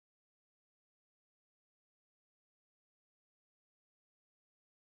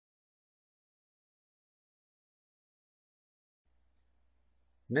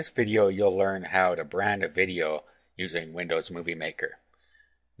In this video, you'll learn how to brand a video using Windows Movie Maker.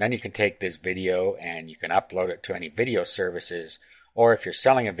 Then you can take this video and you can upload it to any video services, or if you're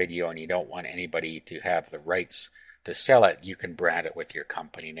selling a video and you don't want anybody to have the rights to sell it, you can brand it with your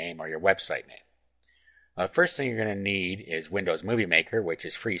company name or your website name. The first thing you're going to need is Windows Movie Maker, which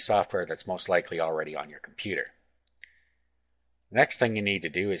is free software that's most likely already on your computer. The next thing you need to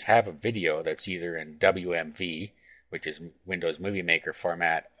do is have a video that's either in WMV, which is Windows Movie Maker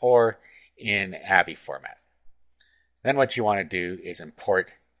format, or in AVI format. Then what you want to do is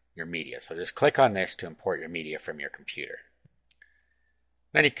import your media. So just click on this to import your media from your computer.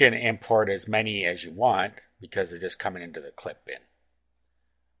 Then you can import as many as you want because they're just coming into the clip bin.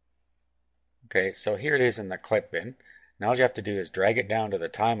 Okay, so here it is in the clip bin. Now all you have to do is drag it down to the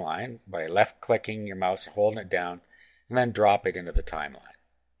timeline by left clicking your mouse, holding it down, and then drop it into the timeline.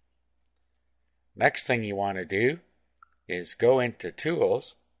 Next thing you want to do is go into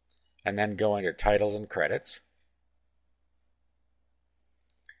Tools and then go into Titles and Credits.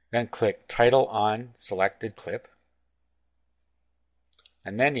 Then click Title on Selected Clip.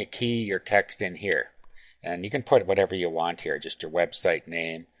 And then you key your text in here. And you can put whatever you want here, just your website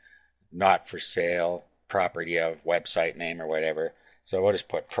name, not for sale, property of, website name, or whatever. So we'll just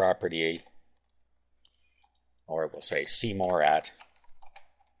put property, or we'll say see more at,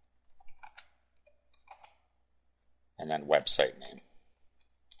 and then website name.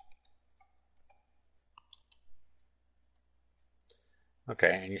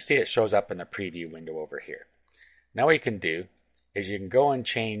 Okay, and you see it shows up in the preview window over here. Now what you can do is you can go and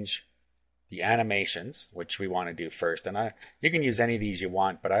change the animations, which we want to do first. And you can use any of these you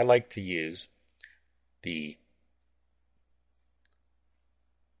want, but I like to use the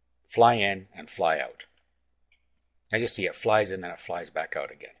fly in and fly out. As you see, it flies in, then it flies back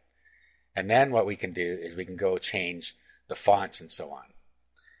out again. And then what we can do is we can go change the fonts and so on,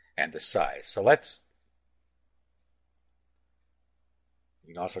 and the size. So you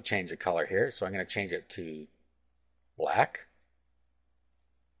can also change the color here. So I'm going to change it to black.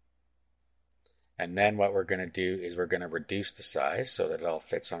 And then what we're going to do is we're going to reduce the size so that it all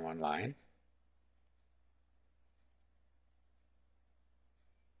fits on one line.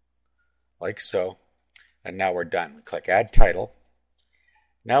 Like so. And now we're done. We click Add Title.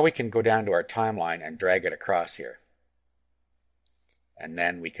 Now we can go down to our timeline and drag it across here. And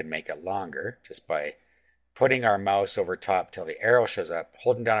then we can make it longer just by putting our mouse over top till the arrow shows up,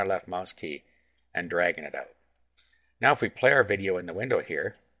 holding down our left mouse key, and dragging it out. Now if we play our video in the window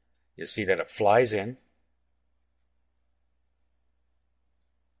here, you'll see that it flies in,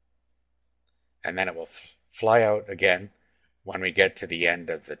 and then it will fly out again when we get to the end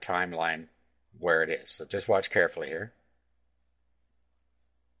of the timeline where it is. So just watch carefully here.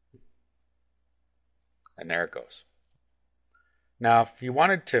 And there it goes. Now if you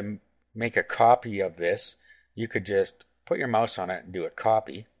wanted to make a copy of this, you could just put your mouse on it and do a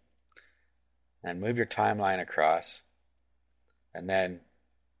copy, and move your timeline across, and then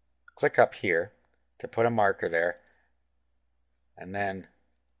click up here to put a marker there, and then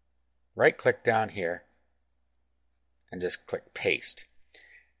right click down here and just click paste.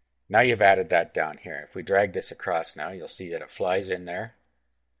 Now you've added that down here. If we drag this across now, you'll see that it flies in there,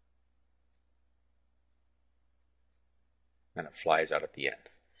 and it flies out at the end.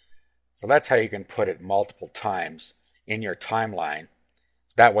 So that's how you can put it multiple times in your timeline.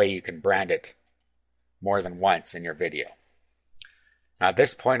 So that way you can brand it more than once in your video. Now at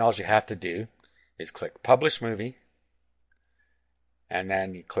this point, all you have to do is click Publish Movie, and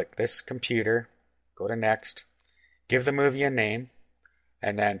then you click this computer, go to Next, give the movie a name,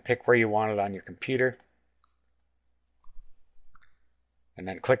 and then pick where you want it on your computer, and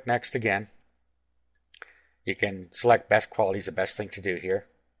then click Next again. You can select best quality is the best thing to do here,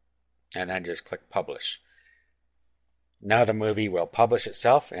 and then just click Publish. Now the movie will publish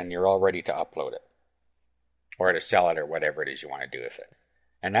itself and you're all ready to upload it, or to sell it, or whatever it is you want to do with it.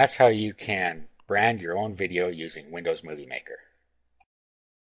 And that's how you can brand your own video using Windows Movie Maker.